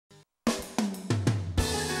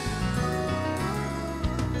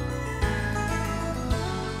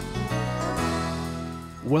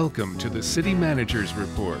Welcome to the City Manager's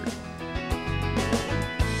Report.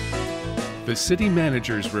 The City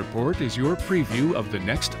Manager's Report is your preview of the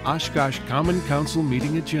next Oshkosh Common Council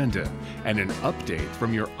meeting agenda and an update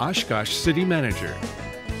from your Oshkosh City Manager.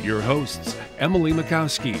 Your hosts, Emily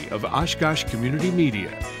Mikowski of Oshkosh Community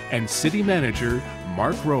Media and City Manager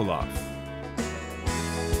Mark Roloff.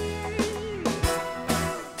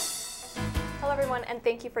 And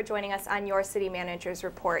thank you for joining us on your City Manager's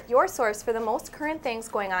Report, your source for the most current things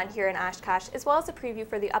going on here in Oshkosh, as well as a preview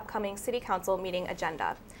for the upcoming City Council meeting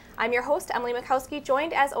agenda. I'm your host, Emily Mikowski,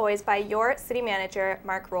 joined as always by your City Manager,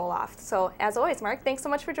 Mark Roloff. So as always, Mark, thanks so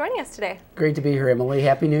much for joining us today. Great to be here, Emily.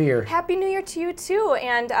 Happy New Year. Happy New Year to you too.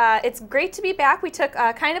 And it's great to be back. We took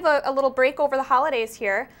kind of a little break over the holidays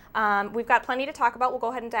here. We've got plenty to talk about. We'll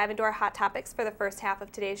go ahead and dive into our hot topics for the first half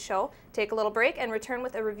of today's show, take a little break, and return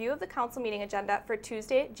with a review of the council meeting agenda for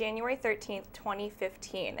Tuesday, January 13th,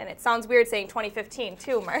 2015. And it sounds weird saying 2015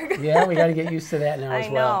 too, Mark. Yeah, we got to get used to that now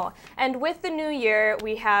as well. I know. And with the new year,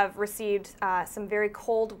 we have received some very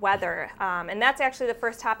cold weather. And that's actually the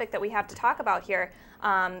first topic that we have to talk about here.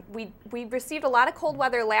 We received a lot of cold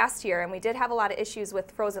weather last year, and we did have a lot of issues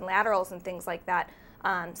with frozen laterals and things like that.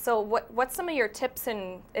 So what's some of your tips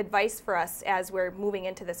and advice for us as we're moving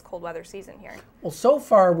into this cold weather season here? Well, so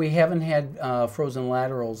far we haven't had frozen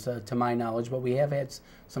laterals to my knowledge, but we have had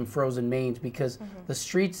some frozen mains because the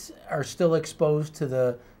streets are still exposed to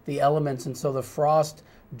the elements, and so the frost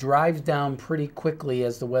drives down pretty quickly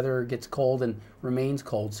as the weather gets cold and remains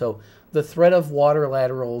cold. So the threat of water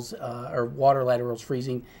laterals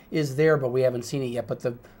freezing is there, but we haven't seen it yet. But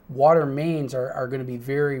the water mains are going to be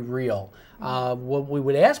very real. What we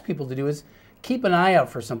would ask people to do is keep an eye out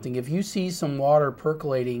for something. If you see some water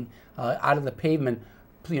percolating out of the pavement,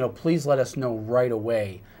 please let us know right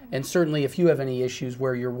away. And certainly if you have any issues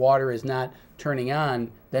where your water is not turning on,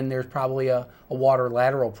 then there's probably a water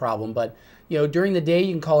lateral problem. But during the day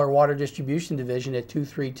you can call our water distribution division at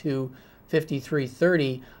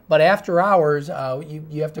 232-5330. But after hours,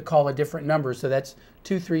 you have to call a different number, so that's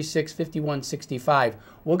 236-5165.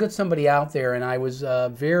 We'll get somebody out there, and I was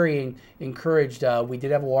very encouraged. We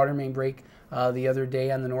did have a water main break the other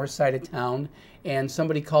day on the north side of town, and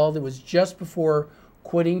somebody called. It was just before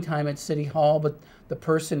quitting time at City Hall, but the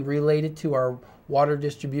person relayed it to our water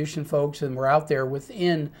distribution folks, and we're out there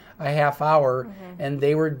within a half hour, and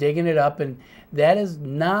they were digging it up, and that is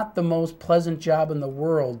not the most pleasant job in the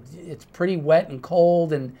world. It's pretty wet and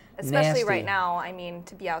cold and especially nasty. Right now. I mean,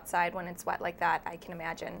 to be outside when it's wet like that, I can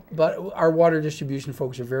imagine. But our water distribution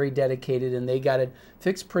folks are very dedicated, and they got it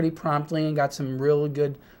fixed pretty promptly and got some really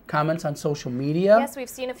good comments on social media. Yes, we've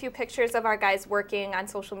seen a few pictures of our guys working on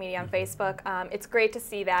social media on Facebook. It's great to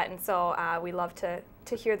see that, and so we love to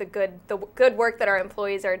hear the good work that our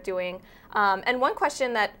employees are doing. And one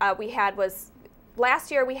question that we had was,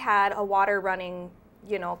 last year we had a water running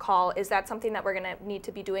call. Is that something that we're going to need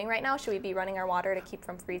to be doing right now? Should we be running our water to keep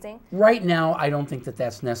from freezing? Right now, I don't think that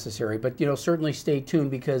that's necessary, but certainly stay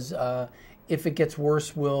tuned because if it gets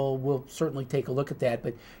worse, we'll certainly take a look at that.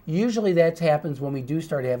 But usually that happens when we do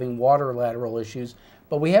start having water lateral issues,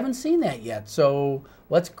 but we haven't seen that yet. So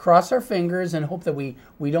let's cross our fingers and hope that we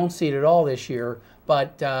don't see it at all this year.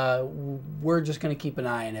 But we're just going to keep an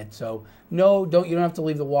eye on it. So no, you don't have to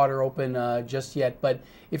leave the water open just yet. But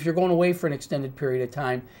if you're going away for an extended period of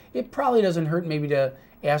time, it probably doesn't hurt maybe to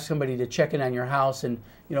ask somebody to check in on your house and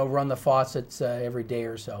run the faucets every day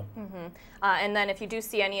or so. And then if you do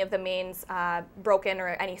see any of the mains broken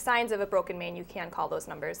or any signs of a broken main, you can call those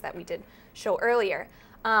numbers that we did show earlier.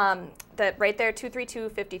 Right there,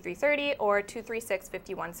 232-5330 or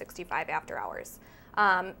 236-5165 after hours.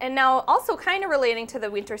 And now also kind of relating to the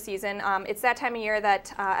winter season, it's that time of year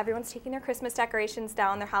that everyone's taking their Christmas decorations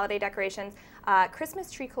down, their holiday decorations. Christmas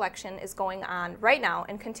tree collection is going on right now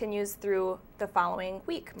and continues through the following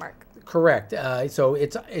week, Mark. Correct. So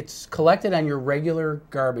it's collected on your regular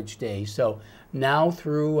garbage day. So now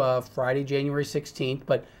through Friday, January 16th,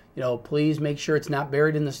 but please make sure it's not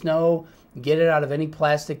buried in the snow. Get it out of any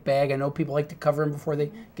plastic bag. I know people like to cover them before they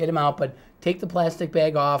get them out, but take the plastic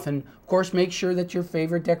bag off, and of course make sure that your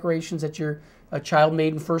favorite decorations that your child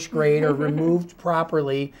made in first grade are removed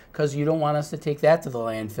properly, because you don't want us to take that to the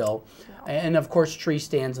landfill. No. And of course tree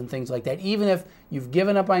stands and things like that. Even if you've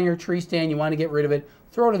given up on your tree stand, you want to get rid of it,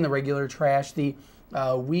 throw it in the regular trash.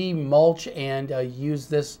 We mulch and use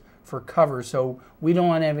this for cover, so we don't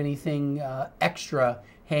want to have anything extra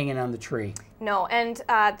hanging on the tree. No, and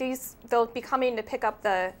they'll be coming to pick up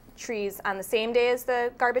the trees on the same day as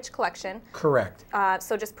the garbage collection. Correct.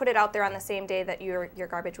 So just put it out there on the same day that your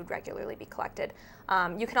garbage would regularly be collected.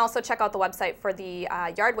 You can also check out the website for the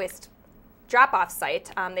yard waste drop-off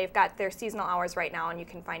site. They've got their seasonal hours right now, and you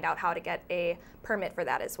can find out how to get a permit for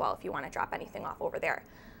that as well if you want to drop anything off over there.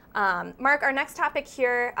 Mark, our next topic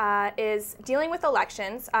here is dealing with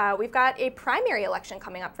elections. We've got a primary election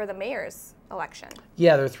coming up for the mayor's election.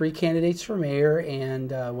 Yeah, there are 3 candidates for mayor,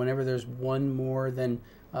 and whenever there's one more than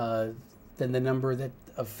the number that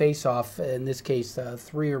of face-off, in this case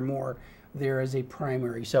 3 or more, there is a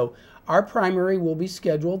primary. So our primary will be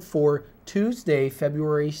scheduled for Tuesday,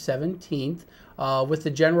 February 17th, with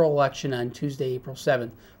the general election on Tuesday, April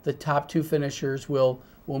 7th. The top 2 finishers will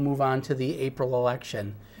move on to the April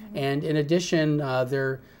election. And in addition,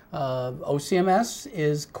 OCMS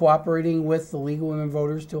is cooperating with the League of Women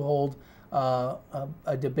Voters to hold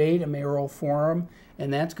a debate, a mayoral forum,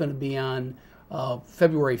 and that's going to be on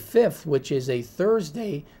February 5th, which is a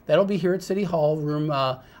Thursday. That'll be here at City Hall, room,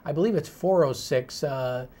 I believe it's 406,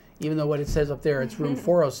 even though what it says up there, it's room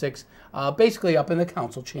 406, basically up in the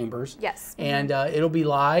council chambers. Yes. And it'll be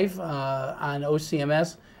live on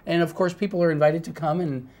OCMS. And of course, people are invited to come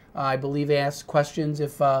and I believe ask questions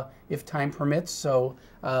if time permits. So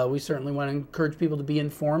we certainly want to encourage people to be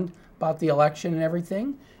informed about the election and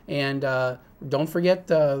everything. And don't forget,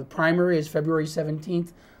 the primary is February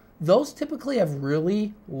 17th. Those typically have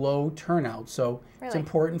really low turnout. So it's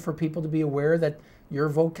important for people to be aware that your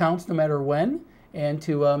vote counts no matter when, and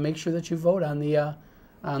to make sure that you vote on the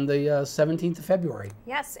 17th of February.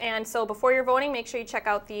 Yes, and so before you're voting, make sure you check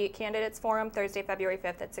out the Candidates Forum Thursday, February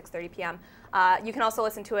 5th at 6:30 p.m. You can also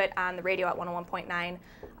listen to it on the radio at 101.9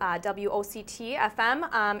 WOCT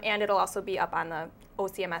FM, and it'll also be up on the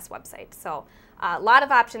OCMS website. So a lot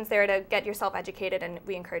of options there to get yourself educated, and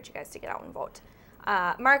we encourage you guys to get out and vote.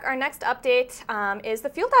 Mark, our next update is the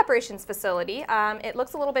field operations facility. It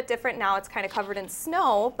looks a little bit different now. It's kind of covered in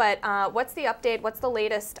snow, but what's the update? What's the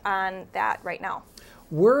latest on that right now?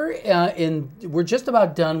 We're just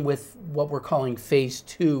about done with what we're calling phase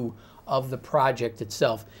 2 of the project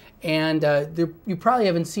itself. And you probably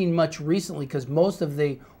haven't seen much recently because most of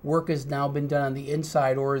the work has now been done on the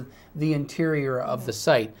inside or the interior of the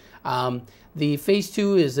site. The phase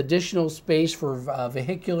 2 is additional space for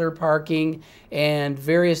vehicular parking and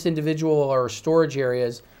various individual or storage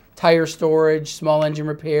areas, tire storage, small engine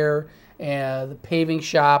repair, the paving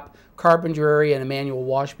shop, carpenter area, and a manual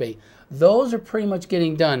wash bay. Those are pretty much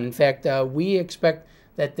getting done. In fact, we expect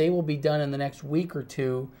that they will be done in the next week or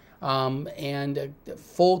two, and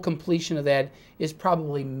full completion of that is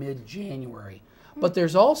probably mid-January. But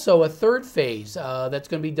there's also a third phase that's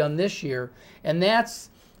going to be done this year, and that's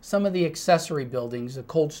some of the accessory buildings, the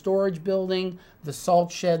cold storage building, the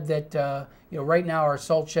salt shed that, right now our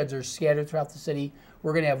salt sheds are scattered throughout the city.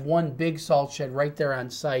 We're going to have one big salt shed right there on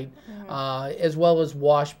site, as well as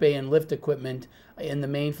wash bay and lift equipment in the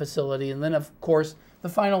main facility. And then, of course, the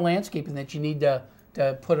final landscaping that you need to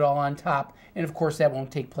put it all on top. And, of course, that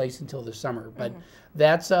won't take place until the summer. But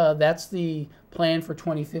that's the plan for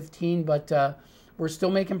 2015. But we're still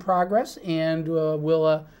making progress, and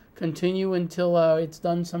we'll continue until it's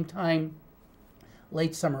done sometime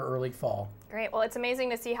late summer, early fall. Great. Well, it's amazing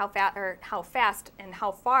to see how fast and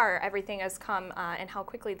how far everything has come, and how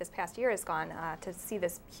quickly this past year has gone to see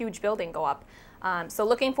this huge building go up. So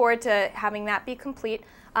looking forward to having that be complete.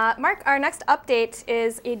 Mark, our next update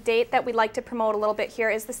is a date that we'd like to promote a little bit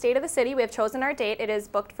here is the State of the City. We have chosen our date. It is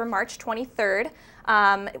booked for March 23rd.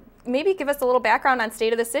 Maybe give us a little background on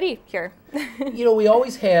State of the City here. We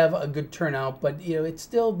always have a good turnout, but it's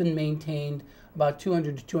still been maintained about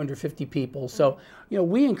 200 to 250 people. So,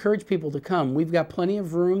 we encourage people to come. We've got plenty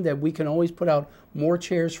of room that we can always put out more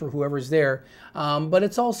chairs for whoever's there. But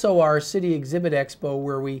it's also our City Exhibit Expo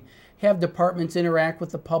where we have departments interact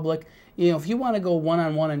with the public. If you want to go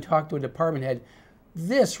one-on-one and talk to a department head,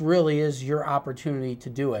 this really is your opportunity to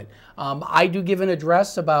do it. I do give an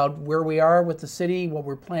address about where we are with the city, what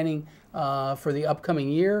we're planning for the upcoming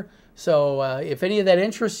year. So if any of that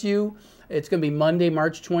interests you, it's going to be Monday,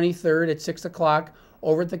 March 23rd at 6 o'clock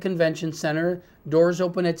over at the Convention Center. Doors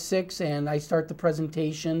open at 6, and I start the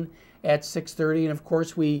presentation at 6:30. And of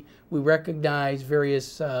course, we recognize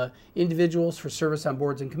various individuals for service on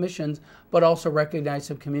boards and commissions, but also recognize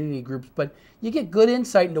some community groups. But you get good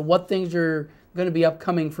insight into what things are going to be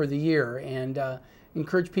upcoming for the year, and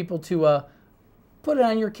encourage people to put it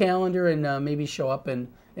on your calendar and maybe show up and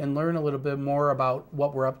learn a little bit more about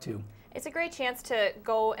what we're up to. It's a great chance to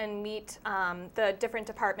go and meet the different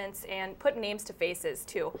departments and put names to faces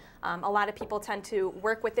too. A lot of people tend to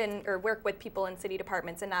work with people in city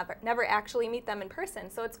departments and never actually meet them in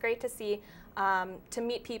person. So it's great to see, to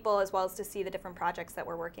meet people as well as to see the different projects that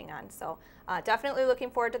we're working on. So definitely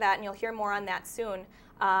looking forward to that, and you'll hear more on that soon.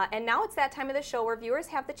 And now it's that time of the show where viewers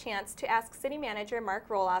have the chance to ask City Manager Mark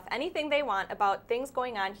Roloff anything they want about things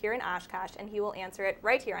going on here in Oshkosh, and he will answer it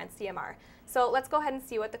right here on CMR. So let's go ahead and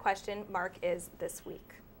see what the question mark is this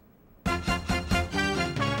week.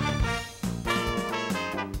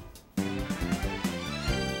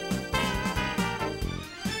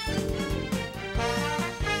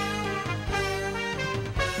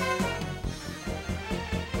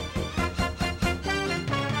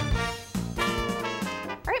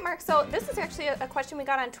 So this is actually a question we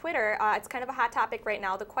got on Twitter. It's kind of a hot topic right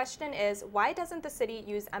now. The question is, why doesn't the city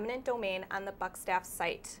use eminent domain on the Buckstaff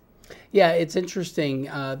site? Yeah, it's interesting.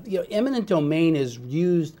 Eminent domain is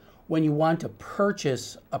used when you want to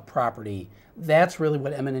purchase a property. That's really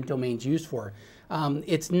what eminent domain is used for.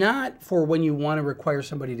 It's not for when you want to require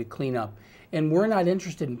somebody to clean up. And we're not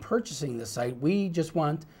interested in purchasing the site. We just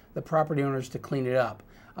want the property owners to clean it up.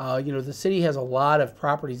 The city has a lot of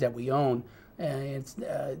properties that we own.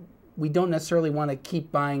 We don't necessarily want to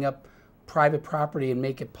keep buying up private property and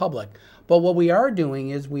make it public. But what we are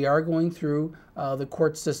doing is we are going through the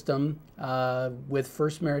court system with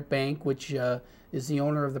First Merit Bank, which is the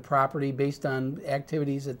owner of the property, based on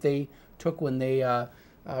activities that they took when they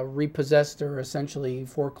repossessed or essentially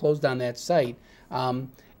foreclosed on that site. And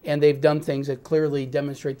they've done things that clearly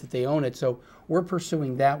demonstrate that they own it. So we're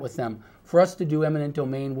pursuing that with them. For us to do eminent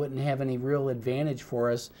domain wouldn't have any real advantage for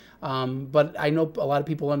us. But I know a lot of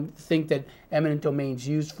people think that eminent domain is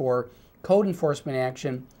used for code enforcement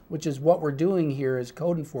action, which is what we're doing here is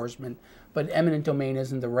code enforcement. But eminent domain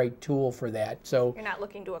isn't the right tool for that. So you're not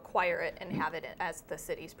looking to acquire it and have it as the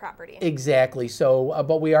city's property. Exactly. So,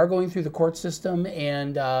 but we are going through the court system,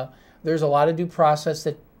 and there's a lot of due process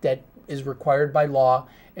that is required by law,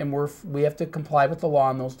 and we have to comply with the law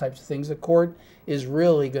on those types of things. The court is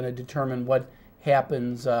really going to determine what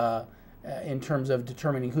happens in terms of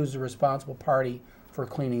determining who's the responsible party for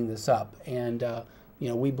cleaning this up. And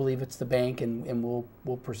we believe it's the bank, and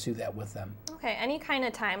we'll pursue that with them. Okay. Any kind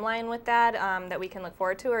of timeline with that that we can look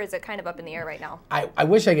forward to, or is it kind of up in the air right now? I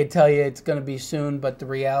wish I could tell you it's going to be soon, but the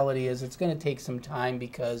reality is it's going to take some time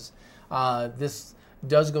because this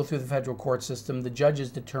does go through the federal court system. The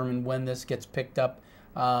judges determine when this gets picked up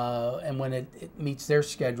and when it meets their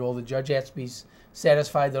schedule. The judge has to be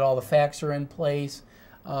satisfied that all the facts are in place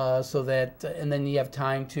so that, and then you have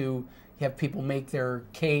time to have people make their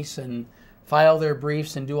case and file their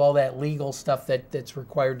briefs and do all that legal stuff that's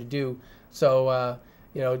required to do. So,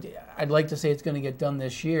 I'd like to say it's going to get done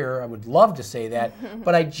this year. I would love to say that,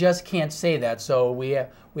 but I just can't say that. So we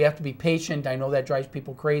have to be patient. I know that drives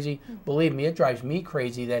people crazy. Believe me, it drives me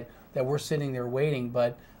crazy that we're sitting there waiting,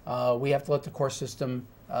 but we have to let the court system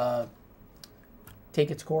take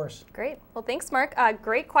its course. Great. Well, thanks, Mark.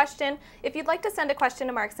 Great question. If you'd like to send a question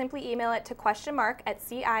to Mark, simply email it to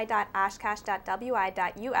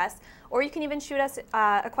questionmark@ci.oshkosh.wi.us, or you can even shoot us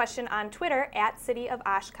a question on Twitter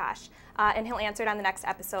 @CityOfOshkosh, and he'll answer it on the next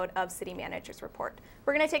episode of City Manager's Report.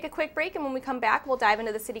 We're going to take a quick break, and when we come back, we'll dive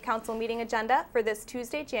into the City Council meeting agenda for this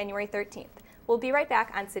Tuesday, January 13th. We'll be right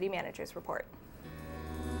back on City Manager's Report.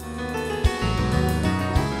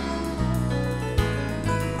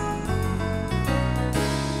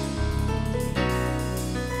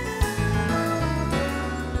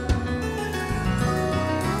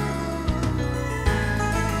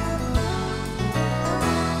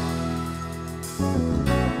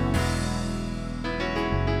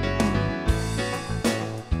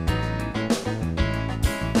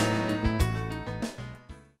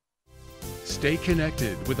 Stay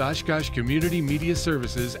connected with Oshkosh Community Media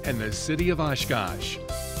Services and the City of Oshkosh.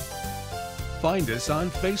 Find us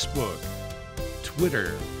on Facebook,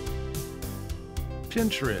 Twitter,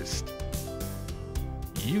 Pinterest,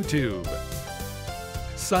 YouTube.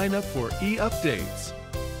 Sign up for e-updates.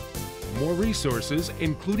 More resources,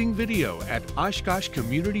 including video, at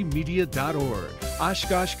OshkoshCommunityMedia.org.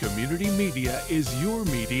 Oshkosh Community Media is your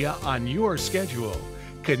media on your schedule.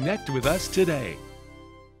 Connect with us today.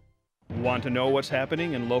 Want to know what's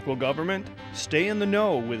happening in local government? Stay in the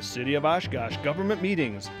know with City of Oshkosh government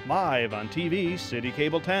meetings, live on TV, City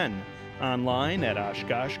Cable 10, online at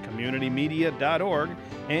OshkoshCommunityMedia.org,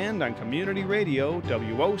 and on Community Radio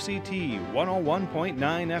WOCT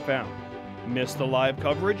 101.9 FM. Miss the live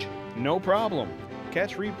coverage? No problem.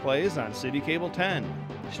 Catch replays on City Cable 10.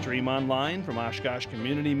 Stream online from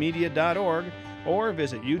OshkoshCommunityMedia.org or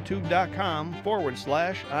visit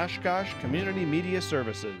youtube.com/Oshkosh Community Media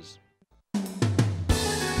Services.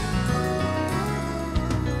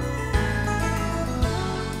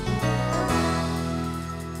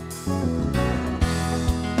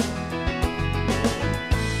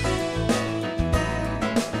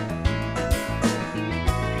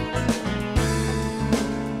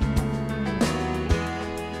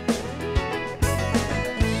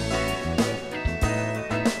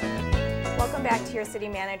 your City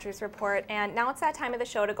Manager's Report, and now it's that time of the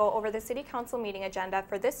show to go over the City Council meeting agenda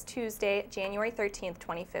for this Tuesday, January 13th,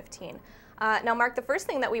 2015. Now, Mark, the first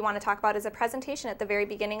thing that we want to talk about is a presentation at the very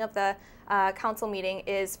beginning of the council meeting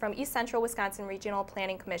is from East Central Wisconsin Regional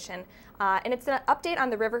Planning Commission, and it's an update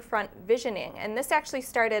on the riverfront visioning, and this actually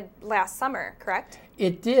started last summer, correct?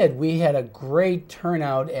 It did. We had a great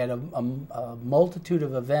turnout at a multitude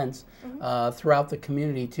of events throughout the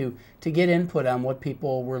community to get input on what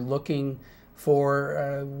people were looking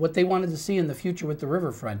for, what they wanted to see in the future with the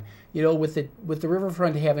riverfront. You know, with the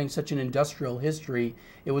riverfront having such an industrial history,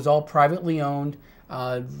 it was all privately owned,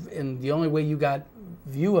 and the only way you got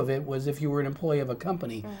view of it was if you were an employee of a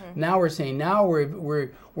company. Now we're saying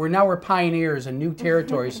we're pioneers in new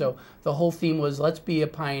territory. So the whole theme was let's be a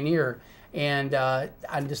pioneer. And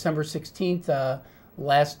on December 16th,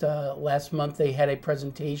 last month, they had a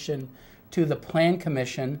presentation to the Plan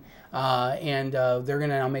Commission, and they're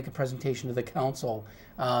going to now make a presentation to the council.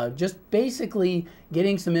 Just basically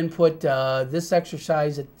getting some input. This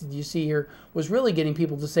exercise that you see here was really getting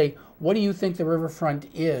people to say, what do you think the riverfront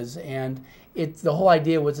is? And the whole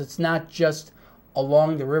idea was it's not just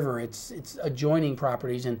along the river, it's adjoining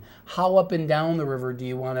properties, and how up and down the river do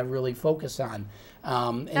you want to really focus on?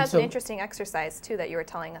 That's an interesting exercise too that you were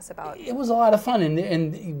telling us about. It was a lot of fun,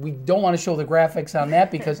 and we don't want to show the graphics on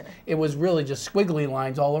that because it was really just squiggly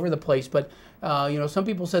lines all over the place. But you know, some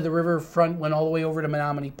people said the riverfront went all the way over to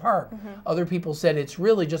Menominee Park. Other people said it's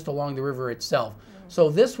really just along the river itself. So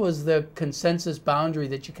this was the consensus boundary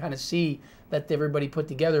that you kind of see that everybody put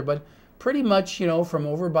together. But pretty much, you know, from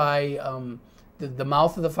over by the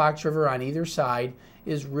mouth of the Fox River on either side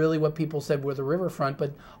is really what people said were the riverfront,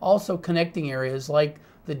 but also connecting areas like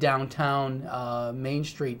the downtown, Main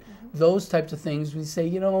Street, those types of things. We say,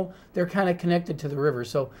 you know, they're kind of connected to the river.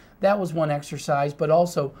 So that was one exercise, but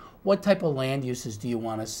also what type of land uses do you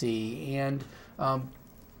want to see? And,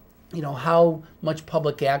 you know, how much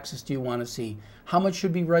public access do you want to see? How much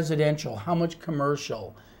should be residential? How much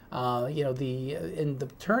commercial? You know, the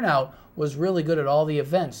turnout was really good at all the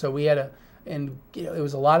events. So we had and you know, it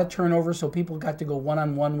was a lot of turnover, so people got to go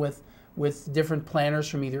one-on-one with different planners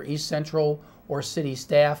from either East Central or city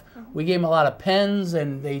staff. We gave them a lot of pens,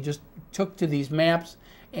 and they just took to these maps,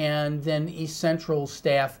 and then East Central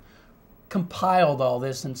staff compiled all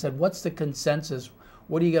this and said, what's the consensus?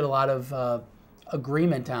 What do you get a lot of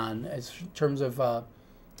agreement on in terms of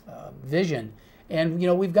vision? And you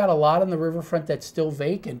know, we've got a lot on the riverfront that's still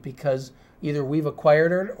vacant because either we've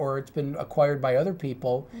acquired it or it's been acquired by other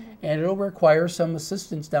people, and it'll require some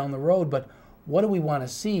assistance down the road. But what do we want to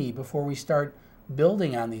see before we start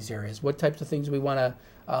building on these areas? What types of things we want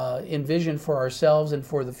to envision for ourselves and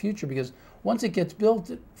for the future? Because once it gets built,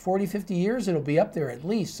 40, 50 years, it'll be up there at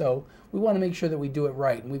least. So we want to make sure that we do it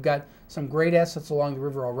right. And we've got some great assets along the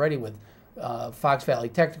river already with Fox Valley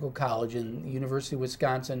Technical College and University of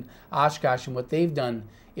Wisconsin, Oshkosh, and what they've done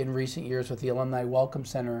in recent years with the Alumni Welcome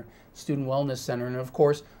Center, Student Wellness Center, and of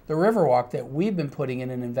course the Riverwalk that we've been putting in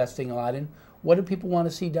and investing a lot in. What do people want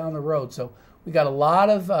to see down the road? So we got a lot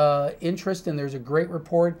of interest, and there's a great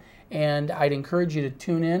report, and I'd encourage you to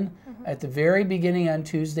tune in at the very beginning on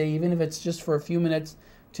Tuesday, even if it's just for a few minutes,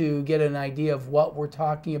 to get an idea of what we're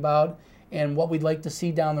talking about and what we'd like to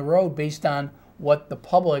see down the road based on what the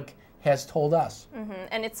public has told us.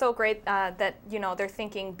 And it's so great that, you know, they're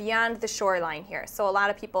thinking beyond the shoreline here. So a lot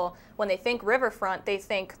of people, when they think riverfront, they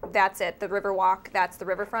think that's it, the Riverwalk, that's the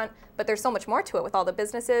riverfront. But there's so much more to it with all the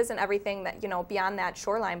businesses and everything that, you know, beyond that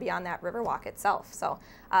shoreline, beyond that Riverwalk itself. So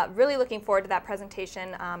really looking forward to that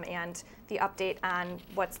presentation and the update on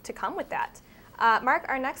what's to come with that. Mark,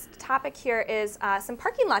 our next topic here is some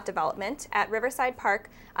parking lot development at Riverside Park.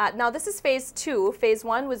 Now this is phase 2. Phase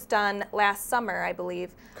 1 was done last summer, I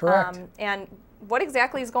believe. Correct. And what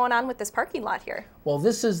exactly is going on with this parking lot here? Well,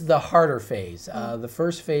 this is the harder phase. The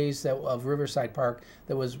first phase of Riverside Park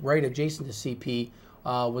that was right adjacent to CP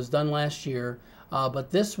was done last year. But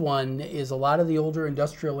this one is a lot of the older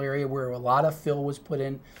industrial area where a lot of fill was put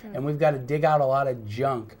in, and we've got to dig out a lot of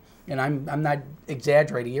junk. And I'm not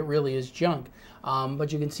exaggerating, it really is junk.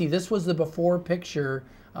 But you can see this was the before picture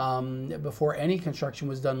before any construction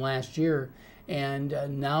was done last year. And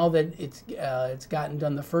now that it's gotten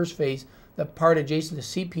done the first phase, the part adjacent to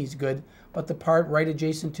CP is good, but the part right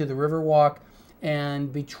adjacent to the Riverwalk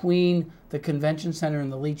and between the Convention Center and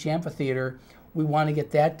the Leach Amphitheater, we want to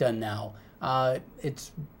get that done now.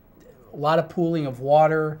 It's a lot of pooling of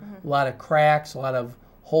water, a lot of cracks, a lot of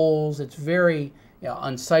holes. It's very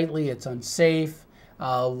unsightly, it's unsafe,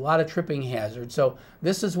 a lot of tripping hazards. So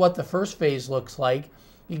this is what the first phase looks like.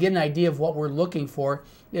 You get an idea of what we're looking for.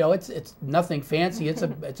 You know, it's nothing fancy. It's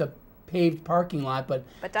a paved parking lot, but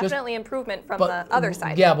definitely improvement from the other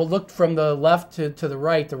side. Yeah, but look from the left to the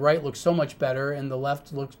right. The right looks so much better, and the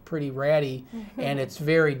left looks pretty ratty, and it's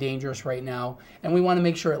very dangerous right now. And we want to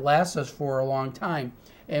make sure it lasts us for a long time,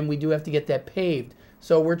 and we do have to get that paved.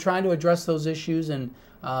 So we're trying to address those issues and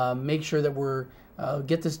make sure that we're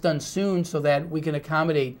get this done soon so that we can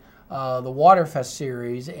accommodate the Waterfest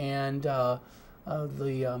series and the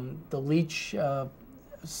Leech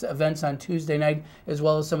events on Tuesday night, as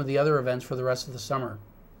well as some of the other events for the rest of the summer.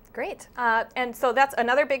 Great. And so that's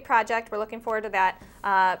another big project. We're looking forward to that.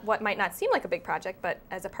 What might not seem like a big project, but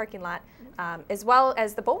as a parking lot, as well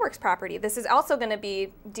as the Boatworks property. This is also going to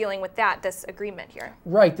be dealing with this agreement here.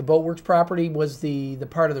 Right. The Boatworks property was the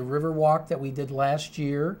part of the Riverwalk that we did last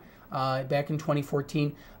year. Back in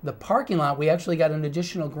 2014. The parking lot, we actually got an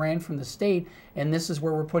additional grant from the state, and this is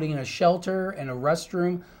where we're putting in a shelter and a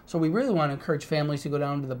restroom. So we really want to encourage families to go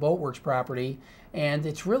down to the Boatworks property, and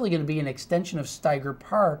it's really going to be an extension of Steiger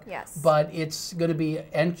Park. Yes. But it's going to be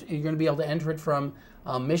you're going to be able to enter it from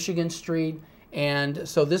Michigan Street, and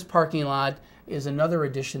so this parking lot is another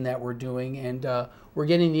addition that we're doing, and we're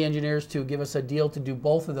getting the engineers to give us a deal to do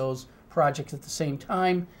both of those projects at the same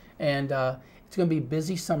time, and it's going to be a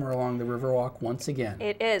busy summer along the Riverwalk once again.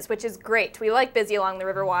 It is, which is great. We like busy along the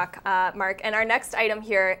Riverwalk, Mark. And our next item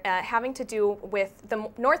here having to do with the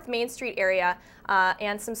North Main Street area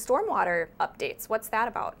and some stormwater updates. What's that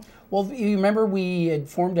about? Well, you remember we had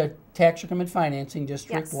formed a tax increment financing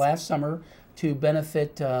district last summer to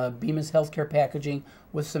benefit Bemis Healthcare Packaging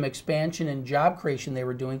with some expansion and job creation they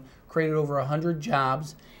were doing, created over 100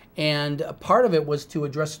 jobs. And part of it was to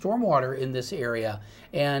address stormwater in this area.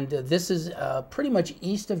 And this is pretty much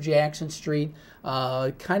east of Jackson Street,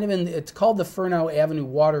 kind of it's called the Furnow Avenue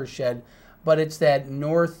Watershed, but it's that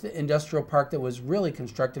North Industrial Park that was really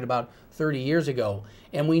constructed about 30 years ago.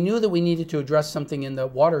 And we knew that we needed to address something in the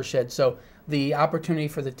watershed, so the opportunity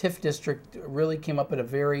for the TIF district really came up at a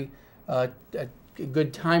very a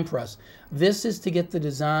good time for us. This is to get the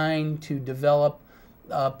design to develop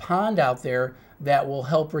a pond out there that will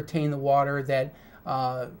help retain the water that,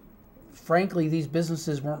 frankly, these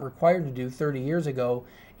businesses weren't required to do 30 years ago.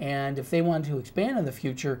 And if they want to expand in the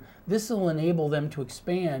future, this will enable them to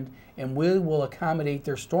expand, and we will accommodate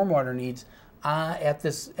their stormwater needs at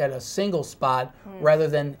a single spot, rather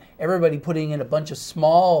than everybody putting in a bunch of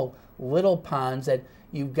small little ponds that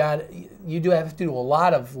you do have to do a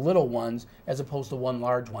lot of little ones as opposed to one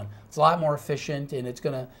large one. It's a lot more efficient, and it's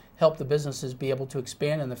going to help the businesses be able to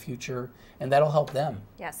expand in the future, and that'll help them.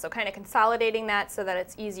 Yes, so kind of consolidating that so that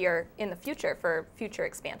it's easier in the future for future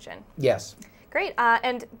expansion. Yes. Great,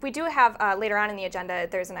 and we do have later on in the agenda,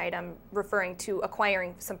 there's an item referring to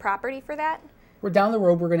acquiring some property for that. We're down the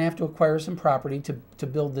road, we're going to have to acquire some property to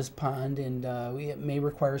build this pond, and it may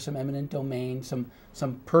require some eminent domain,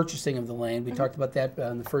 some purchasing of the land. We talked about that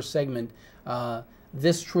in the first segment.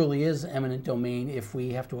 This truly is eminent domain if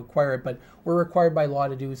we have to acquire it, but we're required by law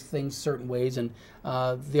to do things certain ways, and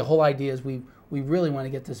the whole idea is we really want to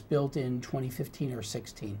get this built in 2015 or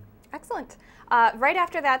 16. Excellent. Right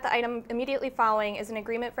after that, the item immediately following is an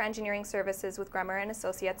agreement for engineering services with Grummer and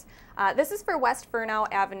Associates. This is for West Furnow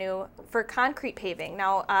Avenue for concrete paving.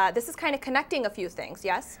 Now, this is kind of connecting a few things,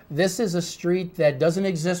 yes? This is a street that doesn't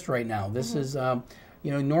exist right now. This is,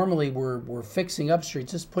 normally we're fixing up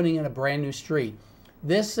streets, just putting in a brand new street.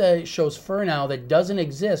 This shows Furnow that doesn't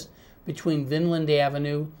exist between Vinland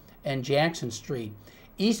Avenue and Jackson Street.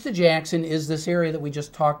 East of Jackson is this area that we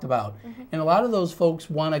just talked about. And a lot of those folks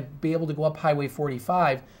want to be able to go up Highway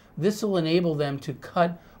 45. This will enable them to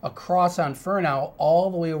cut across on Furnow all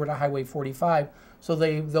the way over to Highway 45. So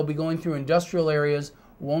they'll be going through industrial areas,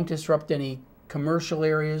 won't disrupt any commercial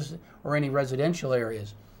areas or any residential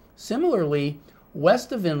areas. Similarly,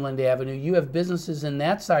 west of Vinland Avenue, you have businesses in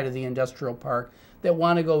that side of the industrial park that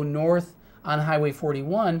want to go north on Highway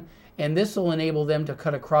 41, and this will enable them to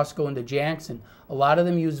cut across, go into Jackson. A lot of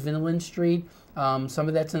them use Vinland Street. Some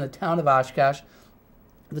of that's in the town of Oshkosh.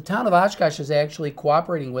 The town of Oshkosh is actually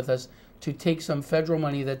cooperating with us to take some federal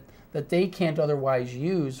money that they can't otherwise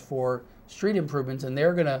use for street improvements, and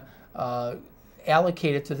they're going to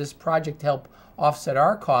allocate it to this project to help offset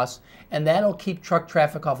our costs, and that'll keep truck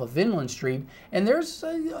traffic off of Vinland Street. And there's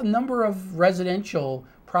a number of residential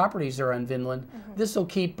properties are on Vinland. This will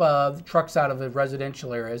keep trucks out of the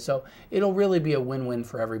residential area, so it'll really be a win-win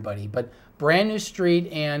for everybody. But brand new street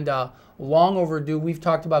and long overdue. We've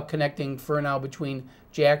talked about connecting Furnow between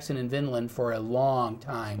Jackson and Vinland for a long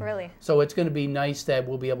time. Really? So it's going to be nice that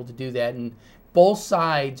we'll be able to do that, and both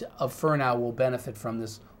sides of Furnow will benefit from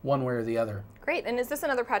this one way or the other. Great. And is this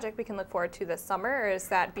another project we can look forward to this summer, or is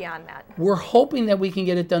that beyond that? We're hoping that we can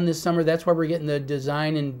get it done this summer. That's why we're getting the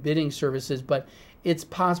design and bidding services, but it's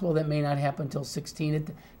possible that may not happen until 16. It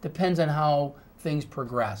depends on how things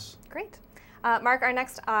progress. Great. Mark, our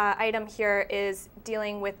next item here is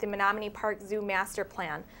dealing with the Menominee Park Zoo Master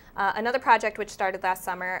Plan, another project which started last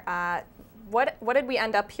summer. What did we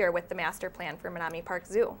end up here with the master plan for Menominee Park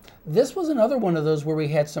Zoo? This was another one of those where we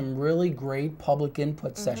had some really great public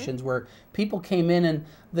input sessions where people came in, and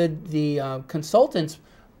the consultants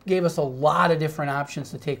gave us a lot of different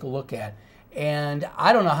options to take a look at. And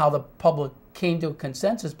I don't know how the public came to a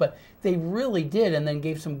consensus, but they really did, and then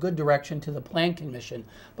gave some good direction to the Plan Commission.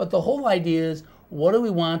 But the whole idea is, what do we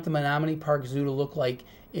want the Menominee Park Zoo to look like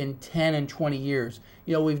in 10 and 20 years?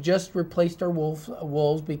 You know, we've just replaced our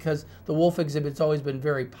wolves because the wolf exhibit's always been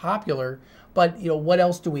very popular, but you know, what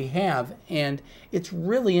else do we have? And it's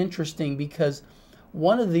really interesting because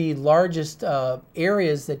one of the largest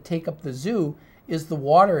areas that take up the zoo is the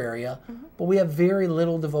water area, but we have very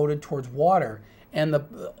little devoted towards water. And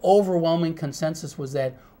the overwhelming consensus was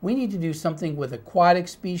that we need to do something with aquatic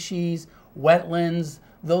species, wetlands,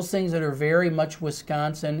 those things that are very much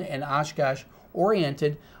Wisconsin and Oshkosh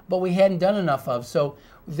oriented, but we hadn't done enough of. So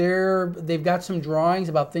they've got some drawings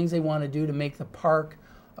about things they want to do to make the park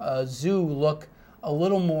zoo look a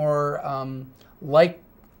little more like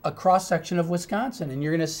a cross-section of Wisconsin, and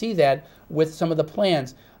you're going to see that with some of the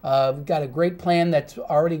plans. We've got a great plan that's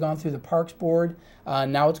already gone through the Parks Board.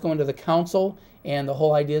 Now it's going to the council, and the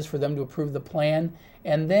whole idea is for them to approve the plan.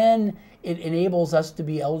 And then it enables us to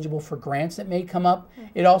be eligible for grants that may come up.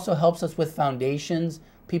 It also helps us with foundations,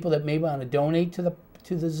 people that may want to donate to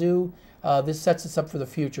the zoo. This sets us up for the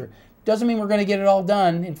future. Doesn't mean we're going to get it all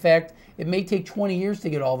done. In fact, it may take 20 years to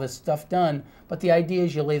get all this stuff done, but the idea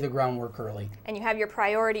is you lay the groundwork early. And you have your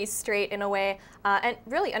priorities straight in a way. And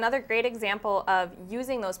really another great example of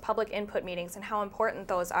using those public input meetings and how important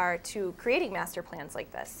those are to creating master plans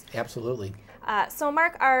like this. Absolutely. So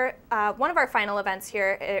Mark, one of our final events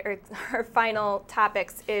here, or our final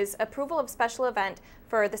topics, is approval of special event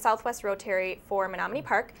for the Southwest Rotary for Menominee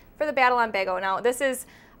Park for the Battle on Bago. Now this is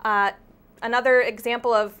another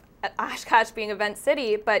example of Oshkosh being Event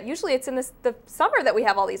City, but usually it's in the summer that we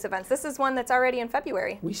have all these events. This is one that's already in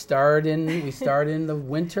February. We start in the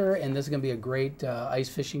winter, and this is going to be a great ice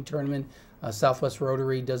fishing tournament. Southwest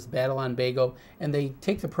Rotary does the Battle on Bago, and they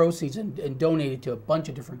take the proceeds and donate it to a bunch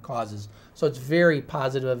of different causes. So it's a very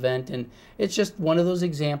positive event, and it's just one of those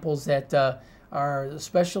examples that our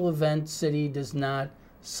special event city does not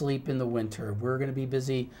sleep in the winter. We're going to be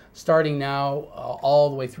busy starting now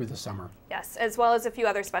all the way through the summer. Yes, as well as a few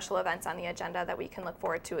other special events on the agenda that we can look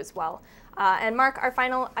forward to as well. And Mark, our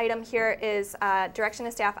final item here is direction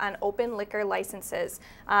to staff on open liquor licenses.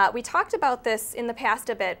 We talked about this in the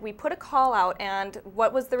past a bit. We put a call out, and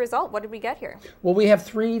what was the result? What did we get here? Well, we have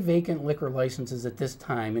 3 vacant liquor licenses at this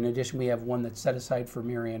time. In addition, we have one that's set aside for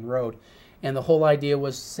Marion Road. And the whole idea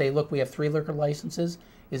was to say, look, we have 3 liquor licenses.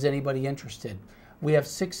 Is anybody interested? We have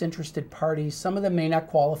 6 interested parties. Some of them may not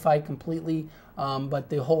qualify completely, but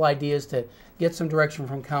the whole idea is to get some direction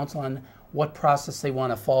from council on what process they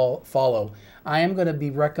want to follow. I am going to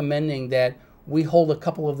be recommending that we hold a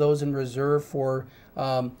couple of those in reserve for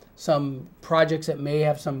some projects that may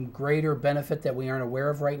have some greater benefit that we aren't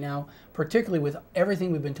aware of right now, particularly with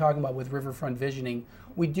everything we've been talking about with riverfront visioning.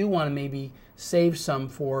 We do want to maybe save some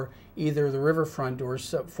for either the riverfront or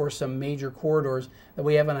for some major corridors that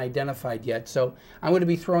we haven't identified yet. So I'm going to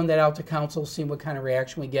be throwing that out to council, seeing what kind of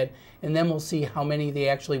reaction we get, and then we'll see how many they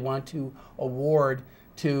actually want to award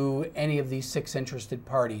to any of these 6 interested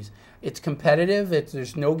parties. It's competitive.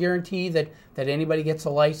 There's no guarantee that anybody gets a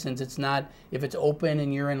license. It's not, if it's open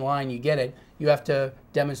and you're in line, you get it. You have to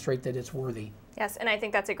demonstrate that it's worthy. Yes, and I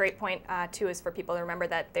think that's a great point, too, is for people to remember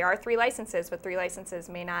that there are 3 licenses, but 3 licenses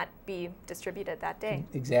may not be distributed that day.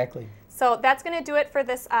 Exactly. So that's going to do it for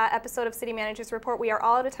this episode of City Manager's Report. We are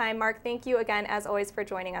all out of time. Mark, thank you again, as always, for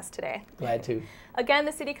joining us today. Glad to. Again,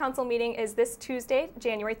 the City Council meeting is this Tuesday,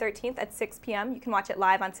 January 13th at 6 p.m. You can watch it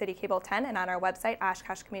live on City Cable 10 and on our website,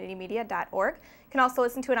 oshkoshcommunitymedia.org. You can also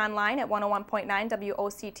listen to it online at 101.9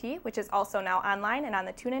 WOCT, which is also now online and on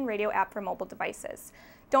the TuneIn Radio app for mobile devices.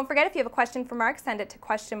 Don't forget, if you have a question for Mark, send it to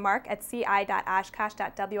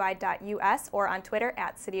questionmark@ci.oshkosh.wi.us or on Twitter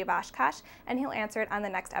 @CityofOshkosh, and he'll answer it on the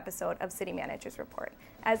next episode of City Manager's Report.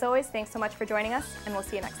 As always, thanks so much for joining us, and we'll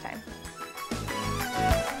see you next time.